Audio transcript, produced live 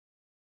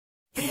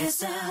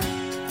It's a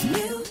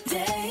new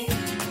day.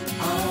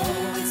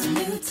 Oh, it's a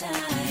new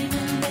time.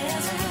 And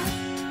there's a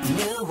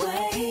new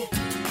way.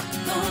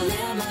 Gonna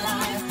live my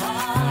life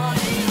hard.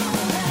 The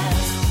old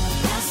has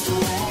passed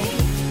away.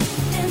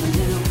 And the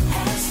new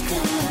has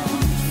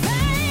come.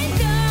 Thank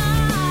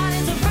God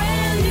it's a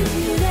brand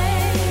new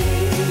day.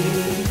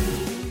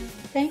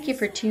 Thank you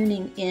for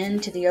tuning in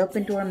to the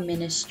Open Door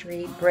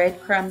Ministry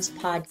Breadcrumbs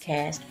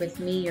podcast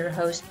with me, your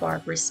host,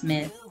 Barbara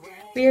Smith.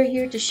 We are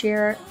here to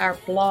share our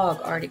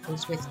blog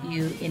articles with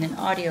you in an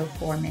audio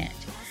format.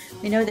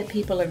 We know that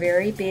people are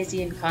very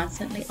busy and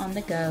constantly on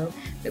the go,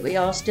 but we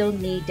all still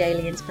need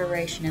daily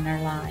inspiration in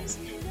our lives.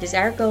 It is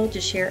our goal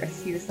to share a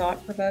few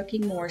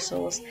thought-provoking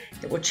morsels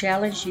that will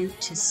challenge you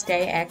to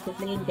stay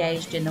actively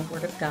engaged in the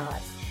Word of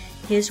God.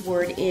 His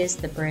Word is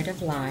the bread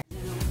of life.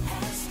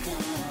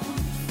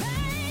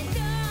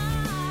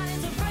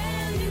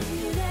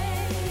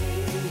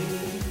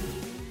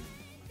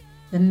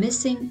 The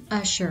Missing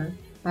Usher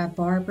by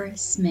Barbara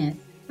Smith.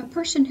 A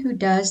person who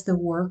does the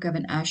work of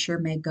an usher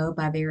may go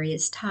by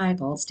various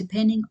titles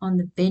depending on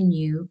the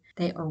venue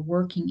they are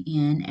working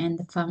in and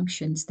the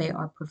functions they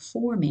are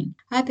performing.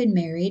 I've been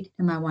married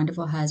to my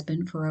wonderful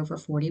husband for over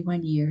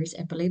 41 years,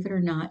 and believe it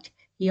or not,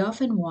 he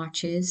often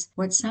watches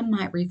what some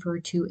might refer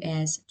to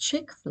as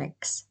chick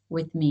flicks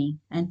with me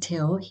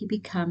until he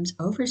becomes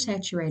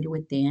oversaturated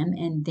with them,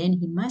 and then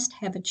he must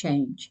have a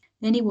change.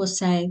 Then he will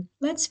say,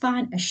 "Let's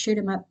find a shoot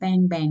 'em up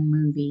bang bang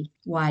movie.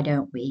 Why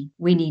don't we?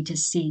 We need to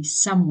see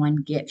someone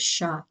get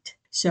shot."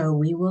 So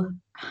we will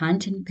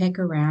hunt and pick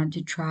around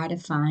to try to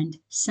find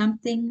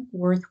something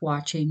worth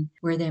watching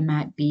where there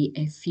might be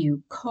a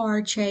few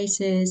car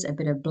chases, a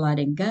bit of blood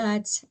and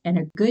guts, and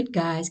a good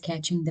guys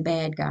catching the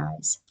bad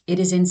guys. It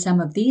is in some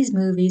of these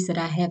movies that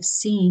I have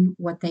seen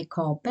what they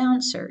call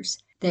bouncers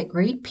that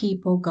greet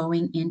people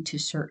going into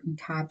certain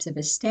types of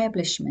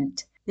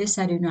establishment. This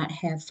I do not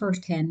have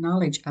first-hand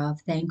knowledge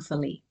of,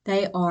 thankfully.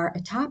 They are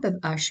a type of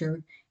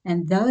usher,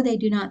 and though they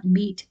do not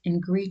meet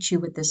and greet you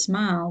with a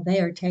smile,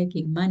 they are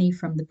taking money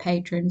from the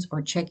patrons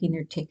or checking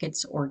their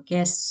tickets or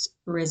guests'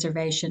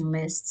 reservation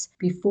lists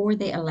before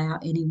they allow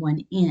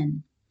anyone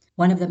in.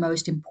 One of the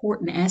most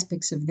important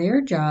aspects of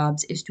their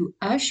jobs is to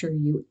usher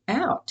you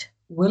out,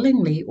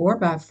 willingly or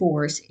by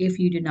force, if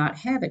you do not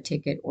have a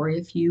ticket or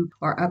if you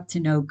are up to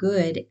no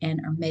good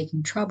and are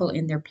making trouble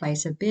in their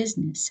place of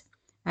business.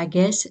 I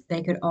guess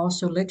they could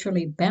also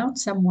literally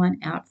bounce someone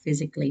out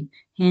physically,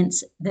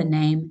 hence the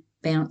name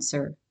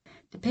bouncer.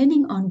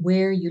 Depending on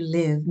where you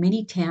live,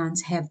 many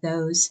towns have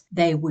those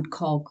they would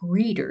call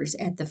greeters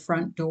at the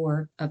front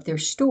door of their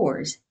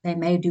stores. They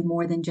may do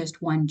more than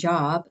just one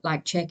job,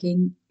 like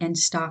checking and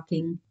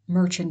stocking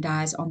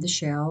merchandise on the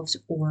shelves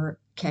or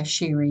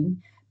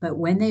cashiering, but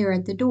when they are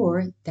at the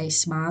door, they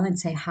smile and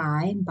say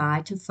hi and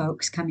bye to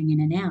folks coming in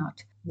and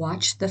out.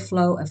 Watch the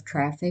flow of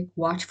traffic,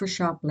 watch for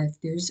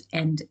shoplifters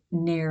and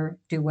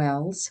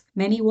ne'er-do-wells.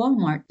 Many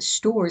Walmart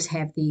stores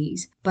have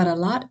these, but a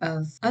lot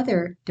of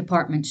other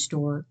department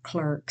store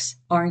clerks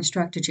are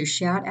instructed to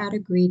shout out a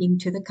greeting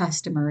to the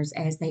customers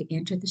as they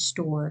enter the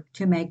store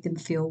to make them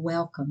feel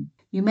welcome.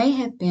 You may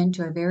have been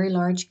to a very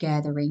large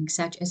gathering,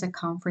 such as a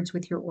conference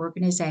with your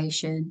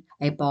organization,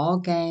 a ball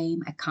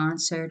game, a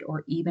concert,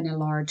 or even a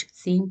large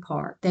theme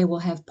park. They will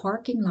have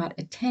parking lot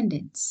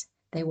attendants.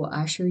 They will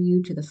usher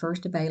you to the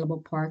first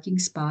available parking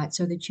spot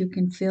so that you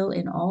can fill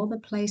in all the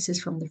places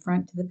from the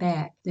front to the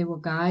back. They will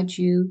guide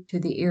you to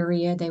the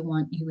area they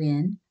want you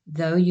in,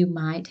 though you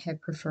might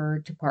have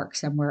preferred to park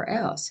somewhere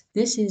else.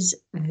 This is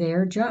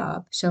their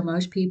job, so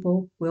most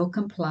people will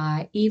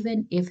comply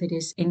even if it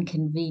is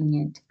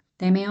inconvenient.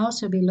 They may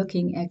also be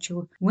looking at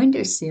your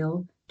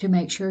windowsill to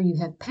make sure you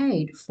have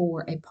paid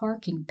for a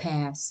parking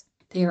pass.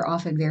 They are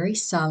often very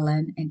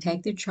sullen and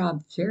take their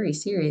job very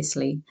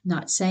seriously,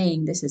 not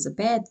saying this is a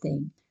bad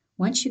thing.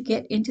 Once you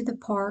get into the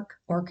park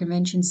or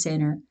convention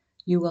center,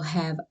 you will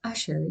have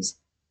ushers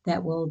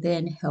that will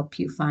then help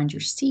you find your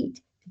seat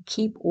to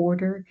keep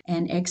order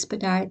and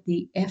expedite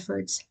the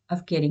efforts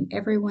of getting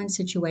everyone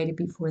situated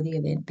before the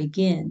event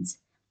begins.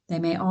 They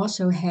may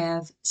also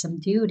have some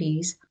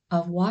duties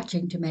of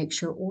watching to make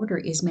sure order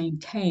is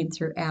maintained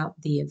throughout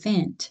the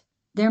event.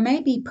 There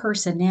may be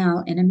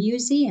personnel in a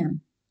museum,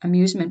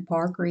 amusement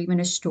park, or even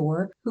a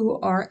store who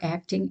are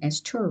acting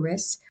as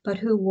tourists, but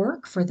who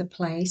work for the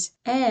place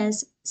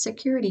as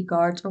security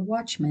guards or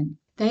watchmen.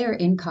 They are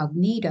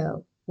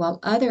incognito, while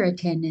other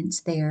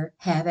attendants there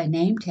have a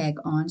name tag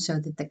on so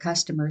that the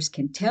customers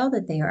can tell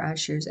that they are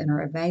ushers and are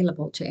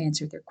available to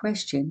answer their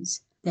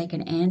questions. They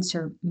can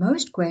answer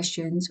most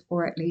questions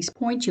or at least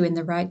point you in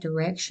the right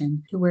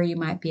direction to where you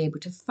might be able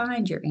to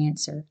find your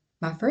answer.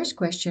 My first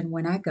question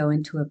when I go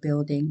into a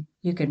building,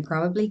 you can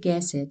probably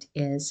guess it,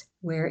 is,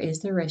 "Where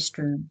is the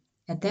restroom?"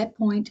 At that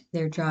point,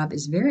 their job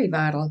is very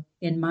vital,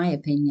 in my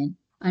opinion.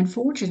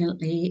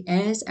 Unfortunately,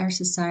 as our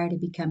society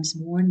becomes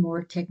more and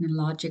more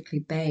technologically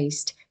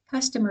based,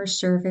 customer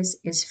service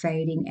is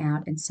fading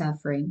out and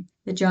suffering.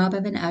 The job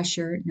of an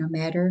usher, no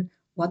matter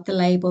what the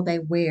label they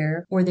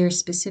wear or their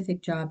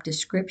specific job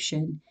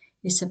description,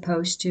 is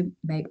supposed to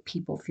make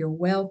people feel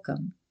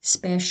welcome.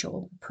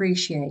 special,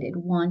 appreciated,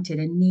 wanted,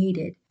 and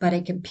needed, but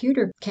a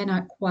computer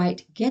cannot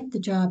quite get the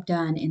job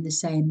done in the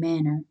same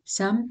manner.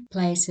 Some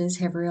places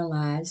have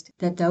realized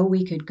that though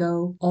we could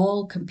go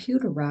all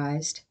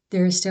computerized,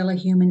 there is still a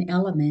human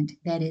element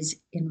that is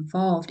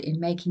involved in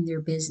making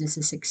their business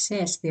a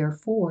success.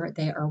 Therefore,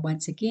 they are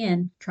once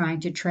again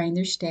trying to train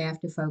their staff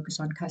to focus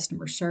on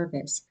customer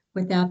service.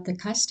 Without the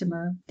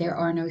customer, there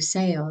are no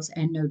sales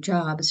and no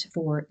jobs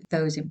for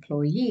those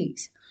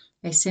employees.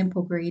 A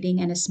simple greeting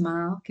and a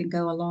smile can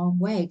go a long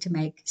way to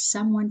make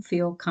someone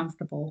feel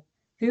comfortable.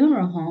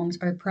 Funeral homes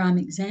are a prime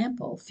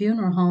example.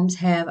 Funeral homes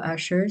have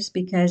ushers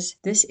because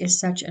this is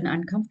such an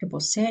uncomfortable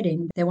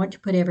setting. They want to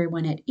put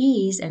everyone at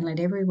ease and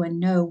let everyone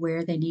know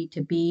where they need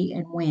to be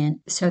and when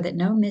so that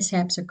no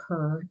mishaps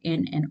occur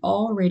in an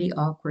already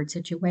awkward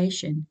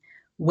situation.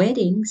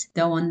 Weddings,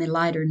 though on the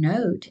lighter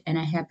note and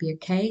a happy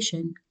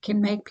occasion, can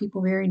make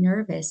people very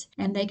nervous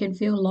and they can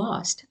feel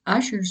lost.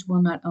 Ushers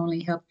will not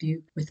only help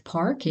you with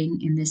parking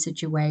in this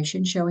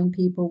situation, showing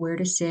people where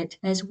to sit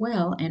as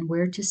well and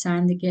where to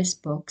sign the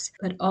guest books,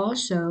 but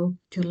also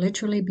to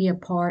literally be a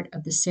part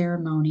of the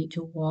ceremony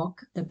to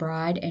walk the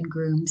bride and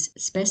groom's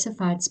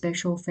specified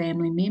special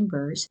family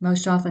members,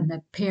 most often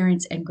the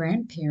parents and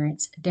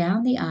grandparents,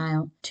 down the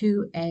aisle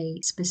to a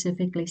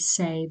specifically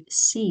saved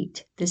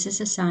seat. This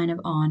is a sign of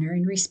honor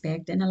and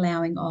respect and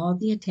allowing all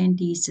the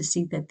attendees to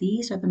see that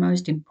these are the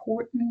most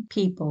important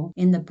people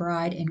in the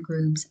bride and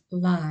groom's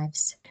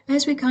lives.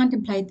 As we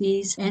contemplate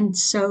these and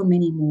so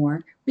many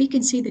more, we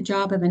can see the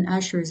job of an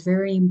usher is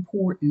very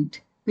important.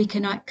 We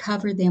cannot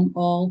cover them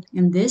all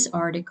in this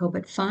article,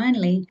 but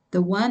finally,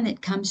 the one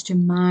that comes to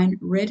mind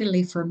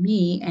readily for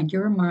me, and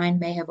your mind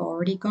may have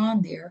already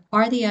gone there,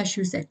 are the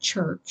ushers at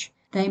church.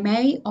 They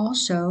may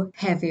also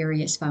have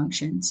various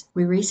functions.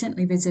 We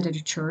recently visited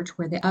a church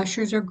where the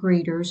ushers or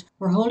greeters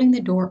were holding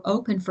the door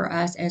open for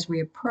us as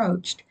we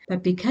approached,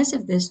 but because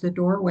of this, the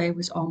doorway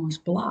was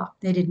almost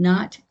blocked. They did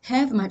not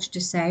have much to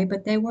say,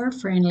 but they were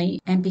friendly,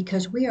 and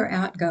because we are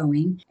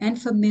outgoing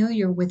and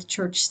familiar with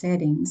church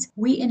settings,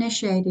 we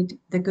initiated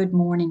the good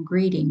morning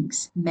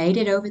greetings, made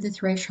it over the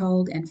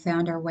threshold, and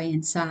found our way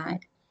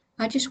inside.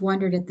 I just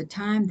wondered at the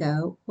time,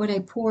 though, what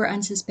a poor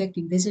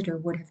unsuspecting visitor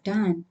would have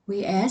done.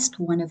 We asked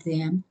one of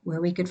them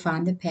where we could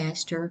find the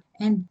pastor,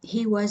 and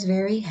he was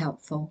very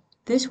helpful.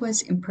 This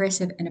was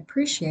impressive and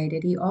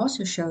appreciated. He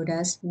also showed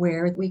us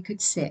where we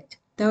could sit.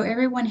 Though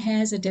everyone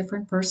has a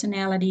different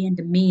personality and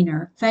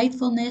demeanor,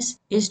 faithfulness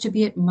is to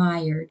be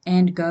admired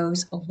and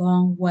goes a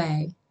long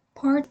way.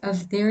 Part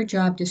of their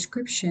job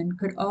description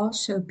could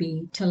also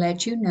be to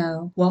let you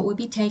know what will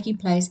be taking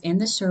place in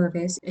the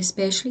service,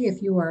 especially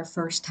if you are a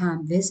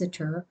first-time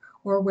visitor,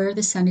 or where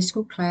the Sunday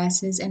school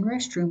classes and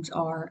restrooms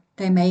are.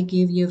 They may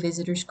give you a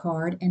visitor's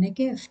card and a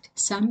gift.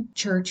 Some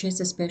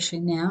churches, especially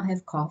now,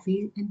 have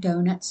coffee and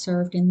donuts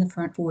served in the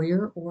front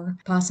foyer or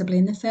possibly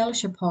in the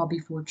fellowship hall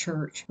before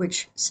church,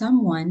 which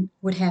someone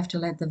would have to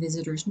let the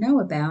visitors know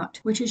about,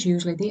 which is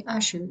usually the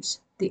ushers.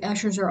 The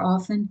ushers are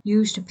often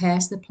used to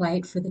pass the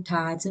plate for the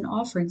tithes and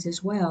offerings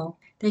as well.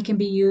 They can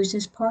be used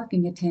as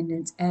parking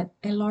attendants at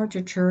a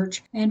larger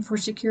church and for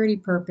security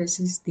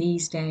purposes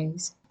these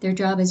days. Their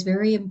job is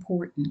very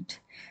important.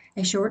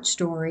 A short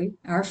story.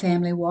 Our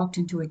family walked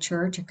into a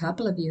church a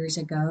couple of years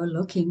ago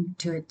looking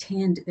to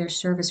attend their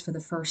service for the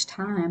first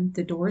time.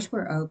 The doors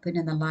were open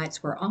and the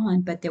lights were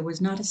on, but there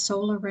was not a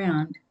soul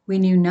around. We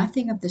knew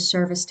nothing of the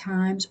service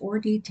times or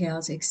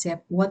details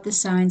except what the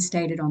sign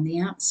stated on the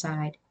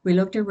outside. We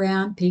looked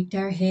around, peeked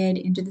our head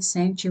into the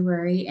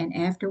sanctuary, and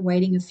after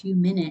waiting a few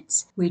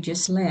minutes, we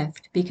just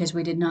left because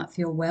we did not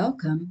feel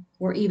welcome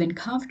or even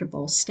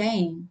comfortable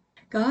staying.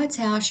 God's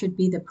house should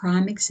be the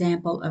prime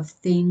example of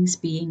things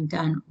being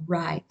done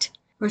right.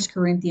 1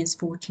 Corinthians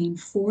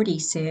 14:40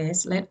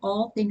 says, "Let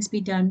all things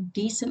be done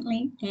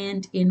decently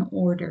and in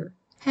order."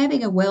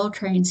 Having a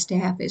well-trained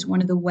staff is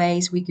one of the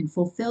ways we can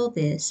fulfill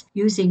this.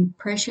 Using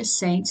precious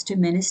saints to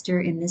minister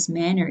in this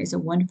manner is a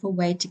wonderful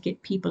way to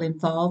get people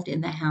involved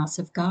in the house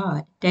of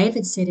God.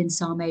 David said in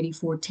Psalm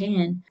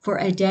 84:10, "For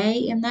a day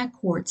in thy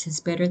courts is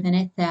better than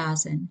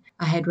 1,000.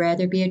 I had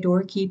rather be a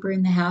doorkeeper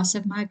in the house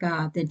of my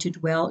God than to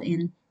dwell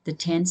in the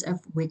tents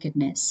of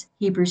wickedness."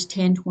 Hebrews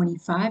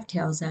 10:25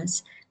 tells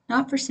us,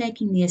 "Not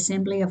forsaking the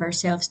assembly of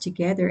ourselves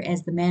together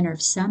as the manner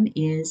of some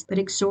is, but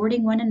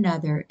exhorting one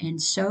another,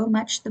 and so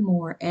much the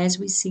more as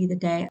we see the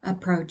day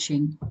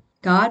approaching."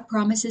 God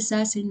promises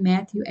us in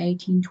Matthew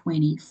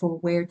 18:20, "For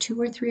where 2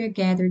 or 3 are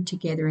gathered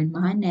together in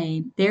my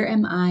name, there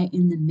am I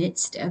in the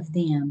midst of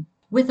them."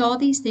 With all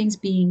these things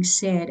being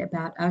said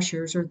about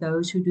ushers or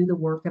those who do the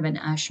work of an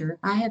usher,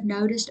 I have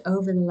noticed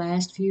over the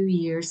last few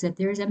years that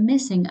there is a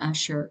missing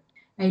usher.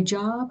 A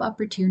job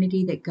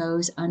opportunity that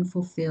goes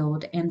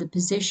unfulfilled, and the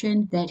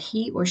position that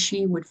he or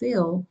she would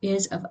fill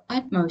is of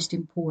utmost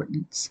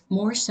importance,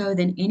 more so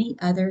than any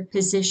other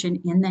position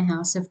in the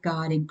house of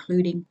God,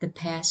 including the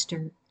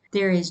pastor.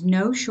 There is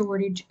no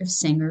shortage of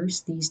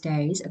singers these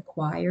days. A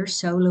choir,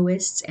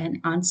 soloists, and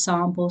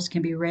ensembles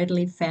can be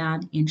readily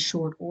found in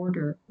short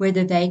order,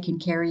 whether they can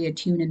carry a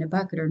tune in a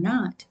bucket or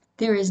not.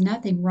 There is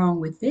nothing wrong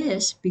with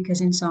this,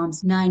 because in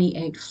Psalms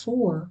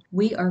 98:4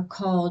 we are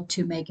called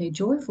to make a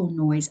joyful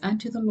noise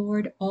unto the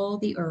Lord all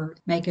the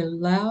earth. Make a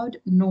loud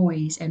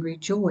noise and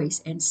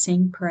rejoice and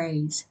sing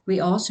praise. We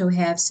also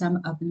have some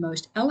of the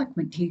most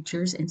eloquent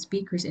teachers and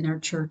speakers in our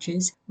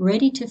churches,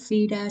 ready to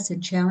feed us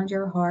and challenge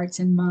our hearts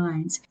and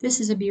minds.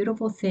 This is a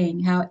beautiful thing.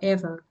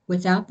 However,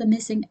 without the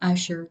missing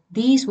usher,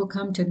 these will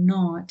come to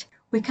naught.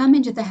 We come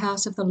into the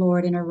house of the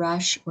Lord in a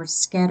rush or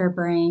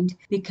scatterbrained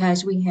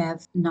because we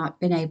have not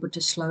been able to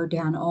slow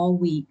down all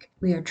week.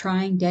 We are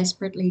trying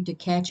desperately to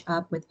catch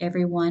up with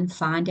everyone,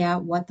 find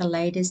out what the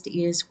latest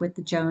is with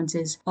the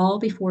Joneses, all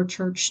before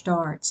church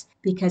starts,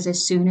 because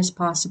as soon as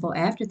possible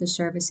after the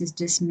service is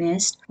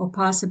dismissed, or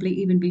possibly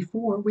even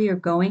before, we are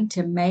going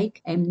to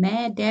make a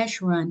mad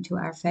dash run to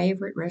our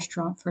favorite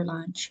restaurant for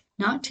lunch.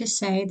 Not to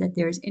say that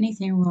there is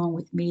anything wrong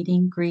with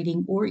meeting,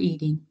 greeting, or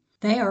eating.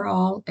 They are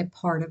all a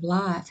part of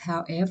life.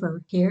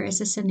 However, here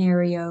is a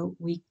scenario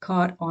we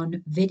caught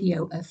on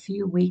video a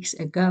few weeks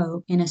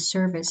ago in a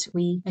service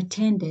we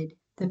attended.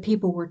 The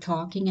people were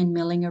talking and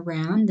milling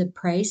around. The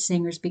praise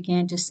singers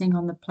began to sing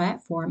on the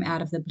platform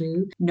out of the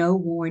blue, no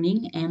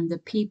warning, and the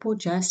people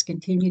just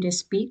continued to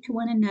speak to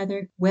one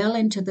another well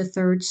into the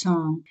third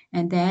song,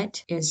 and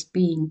that is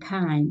being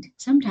kind.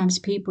 Sometimes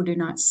people do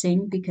not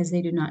sing because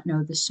they do not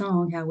know the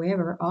song.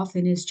 However,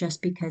 often it is just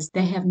because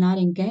they have not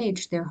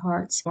engaged their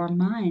hearts or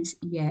minds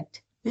yet.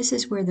 This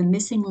is where the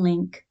missing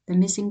link, the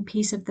missing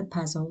piece of the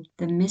puzzle,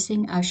 the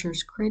missing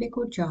usher's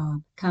critical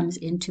job comes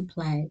into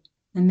play.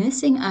 The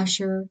missing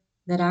usher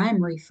that I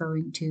am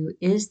referring to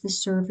is the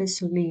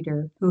service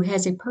leader who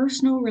has a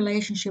personal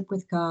relationship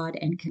with God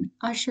and can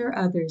usher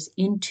others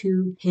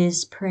into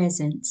His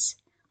presence.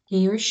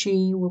 He or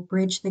she will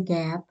bridge the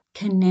gap,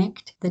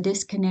 connect the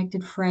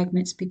disconnected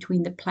fragments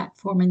between the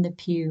platform and the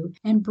pew,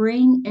 and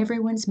bring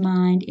everyone's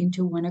mind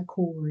into one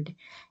accord.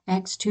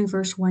 Acts 2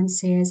 verse 1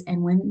 says,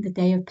 "And when the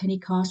day of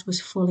Pentecost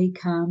was fully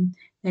come,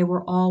 they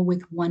were all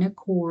with one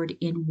accord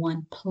in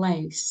one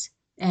place."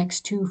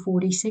 Acts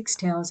 2:46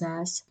 tells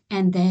us,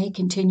 "And they,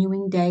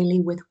 continuing daily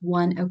with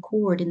one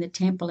accord in the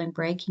temple and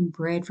breaking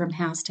bread from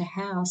house to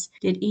house,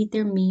 did eat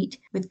their meat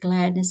with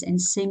gladness and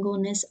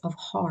singleness of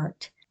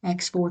heart."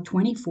 Acts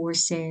 4:24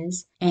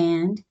 says,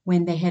 "And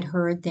when they had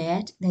heard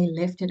that, they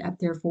lifted up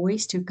their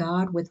voice to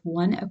God with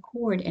one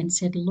accord, and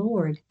said,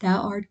 Lord,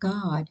 thou art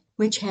God,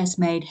 which hast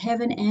made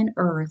heaven and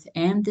earth,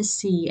 and the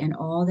sea, and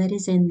all that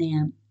is in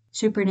them."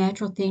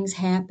 Supernatural things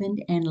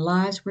happened and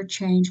lives were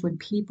changed when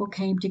people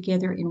came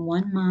together in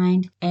one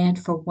mind and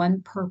for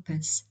one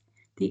purpose.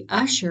 The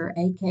usher,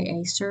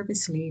 aka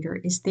service leader,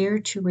 is there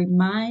to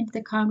remind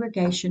the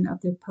congregation of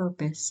their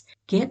purpose,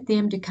 get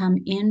them to come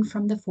in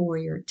from the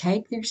foyer,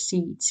 take their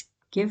seats,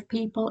 give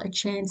people a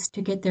chance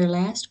to get their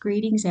last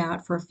greetings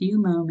out for a few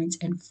moments,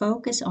 and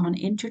focus on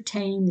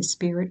entertaining the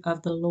Spirit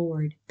of the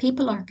Lord.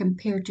 People are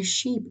compared to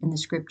sheep in the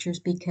scriptures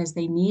because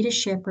they need a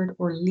shepherd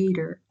or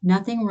leader.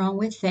 Nothing wrong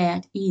with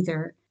that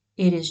either.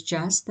 It is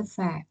just the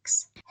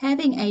facts.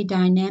 Having a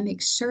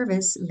dynamic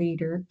service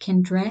leader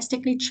can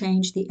drastically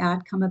change the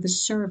outcome of a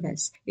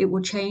service. It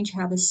will change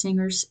how the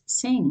singers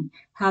sing,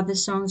 how the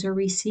songs are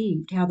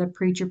received, how the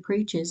preacher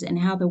preaches, and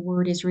how the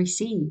word is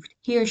received.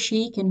 He or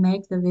she can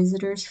make the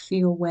visitors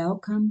feel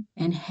welcome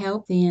and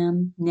help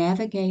them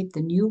navigate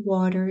the new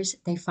waters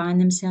they find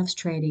themselves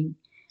treading.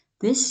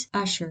 This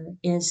usher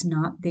is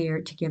not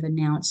there to give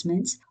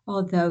announcements,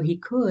 although he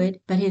could,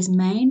 but his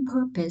main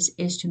purpose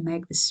is to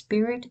make the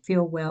Spirit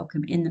feel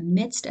welcome in the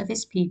midst of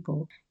his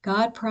people.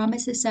 God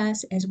promises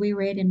us, as we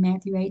read in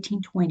Matthew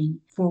 18:20,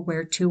 "For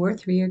where 2 or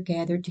 3 are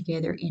gathered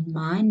together in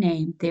my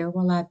name, there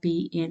will I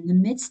be in the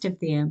midst of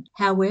them."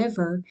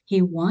 However,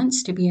 he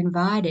wants to be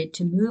invited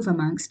to move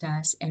amongst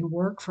us and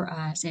work for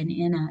us and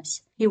in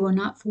us. He will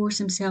not force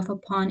himself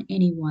upon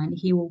anyone.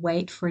 He will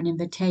wait for an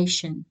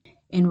invitation.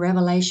 In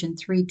Revelation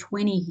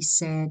 3:20 he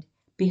said,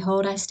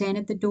 "Behold, I stand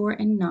at the door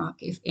and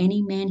knock. If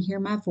any man hear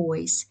my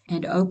voice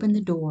and open the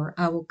door,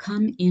 I will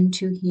come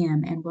into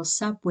him and will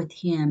sup with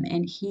him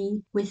and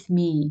he with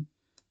me."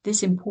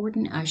 This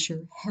important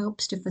usher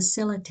helps to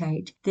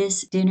facilitate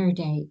this dinner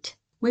date.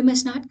 We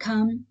must not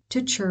come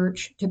to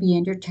church to be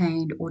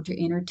entertained or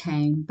to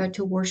entertain, but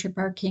to worship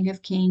our King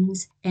of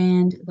Kings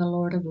and the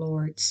Lord of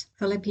Lords.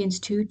 Philippians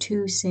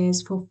 2:2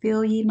 says,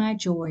 "Fulfill ye my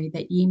joy,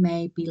 that ye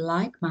may be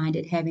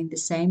like-minded, having the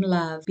same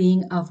love,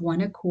 being of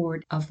one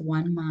accord, of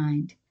one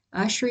mind."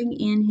 Ushering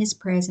in his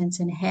presence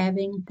and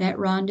having that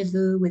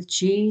rendezvous with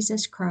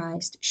Jesus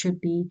Christ should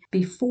be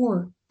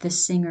before the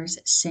singers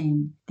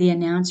sing, the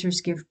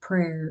announcers give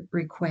prayer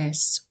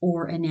requests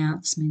or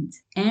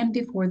announcements, and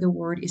before the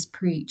word is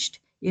preached.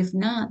 If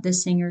not, the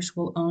singers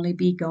will only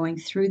be going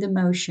through the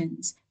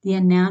motions. The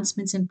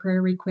announcements and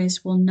prayer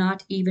requests will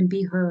not even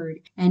be heard,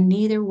 and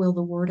neither will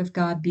the word of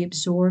God be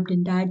absorbed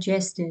and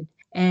digested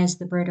as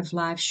the bread of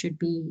life should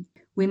be.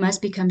 We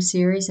must become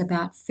serious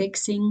about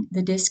fixing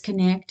the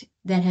disconnect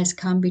that has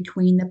come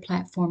between the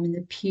platform and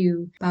the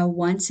pew by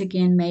once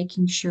again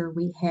making sure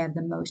we have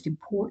the most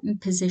important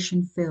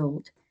position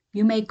filled.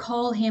 You may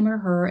call him or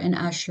her an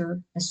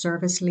usher, a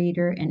service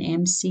leader, an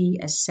MC,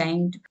 a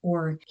saint,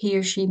 or he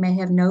or she may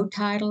have no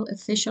title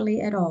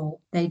officially at all.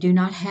 They do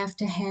not have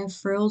to have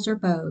frills or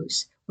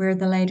bows, wear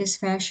the latest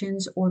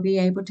fashions, or be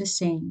able to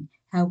sing.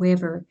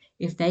 However,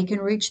 if they can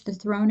reach the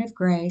throne of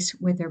grace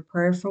with their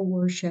prayerful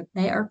worship,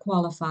 they are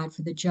qualified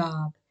for the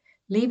job.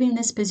 Leaving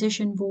this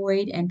position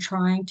void and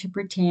trying to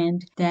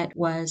pretend that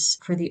was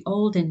for the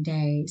olden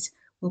days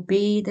will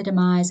be the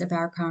demise of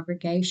our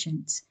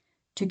congregations.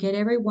 To get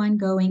everyone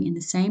going in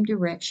the same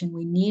direction,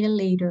 we need a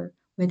leader.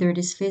 Whether it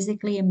is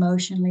physically,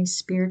 emotionally,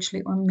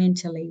 spiritually, or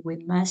mentally, we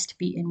must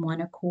be in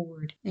one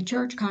accord. A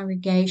church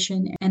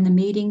congregation and the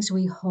meetings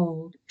we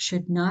hold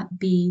should not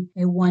be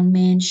a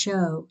one-man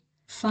show.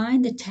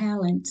 Find the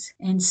talents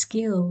and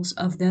skills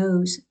of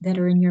those that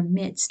are in your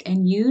midst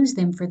and use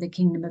them for the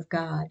kingdom of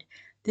God.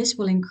 This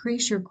will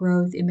increase your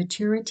growth in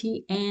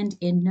maturity and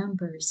in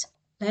numbers.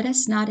 Let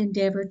us not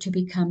endeavor to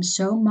become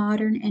so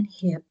modern and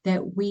hip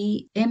that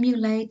we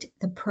emulate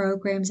the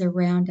programs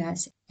around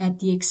us at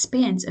the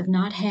expense of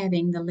not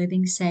having the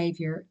living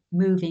Savior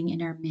moving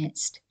in our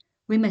midst.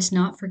 We must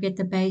not forget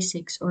the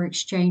basics or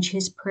exchange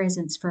His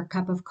presence for a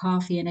cup of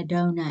coffee and a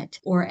donut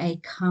or a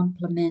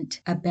compliment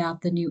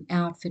about the new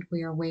outfit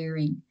we are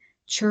wearing.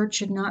 Church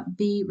should not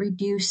be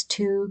reduced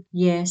to,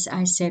 yes,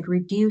 I said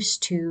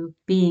reduced to,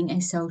 being a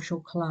social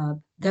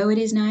club. Though it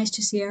is nice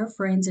to see our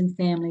friends and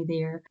family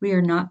there, we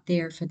are not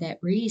there for that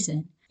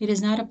reason. It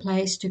is not a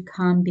place to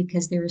come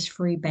because there is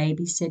free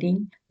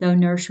babysitting, though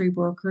nursery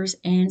workers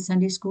and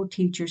Sunday school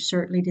teachers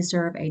certainly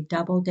deserve a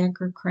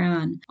double-decker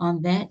crown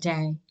on that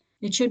day.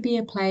 It should be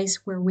a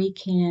place where we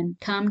can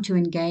come to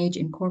engage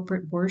in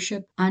corporate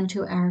worship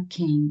unto our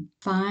King,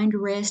 find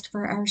rest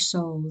for our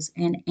souls,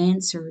 and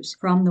answers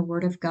from the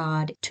Word of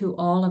God to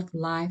all of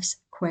life's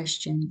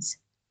questions.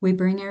 We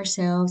bring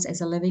ourselves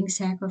as a living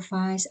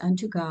sacrifice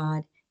unto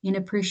God in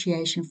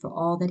appreciation for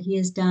all that He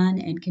has done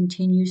and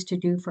continues to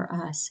do for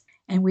us,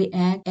 and we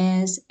act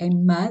as a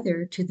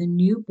mother to the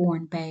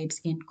newborn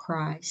babes in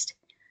Christ.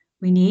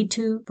 We need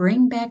to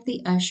bring back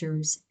the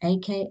ushers,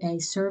 aka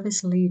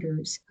service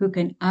leaders, who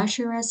can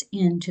usher us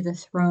into the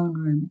throne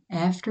room,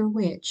 after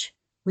which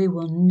we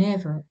will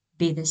never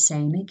be the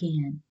same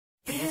again.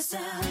 It's a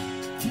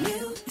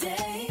new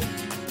day.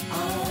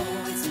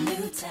 Oh, it's a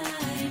new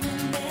time.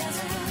 And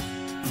there's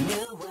a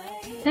new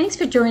way. Thanks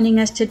for joining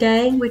us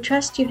today. We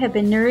trust you have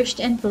been nourished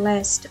and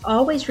blessed.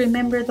 Always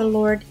remember the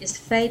Lord is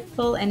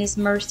faithful and His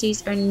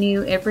mercies are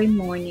new every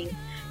morning.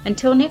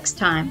 Until next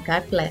time,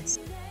 God bless.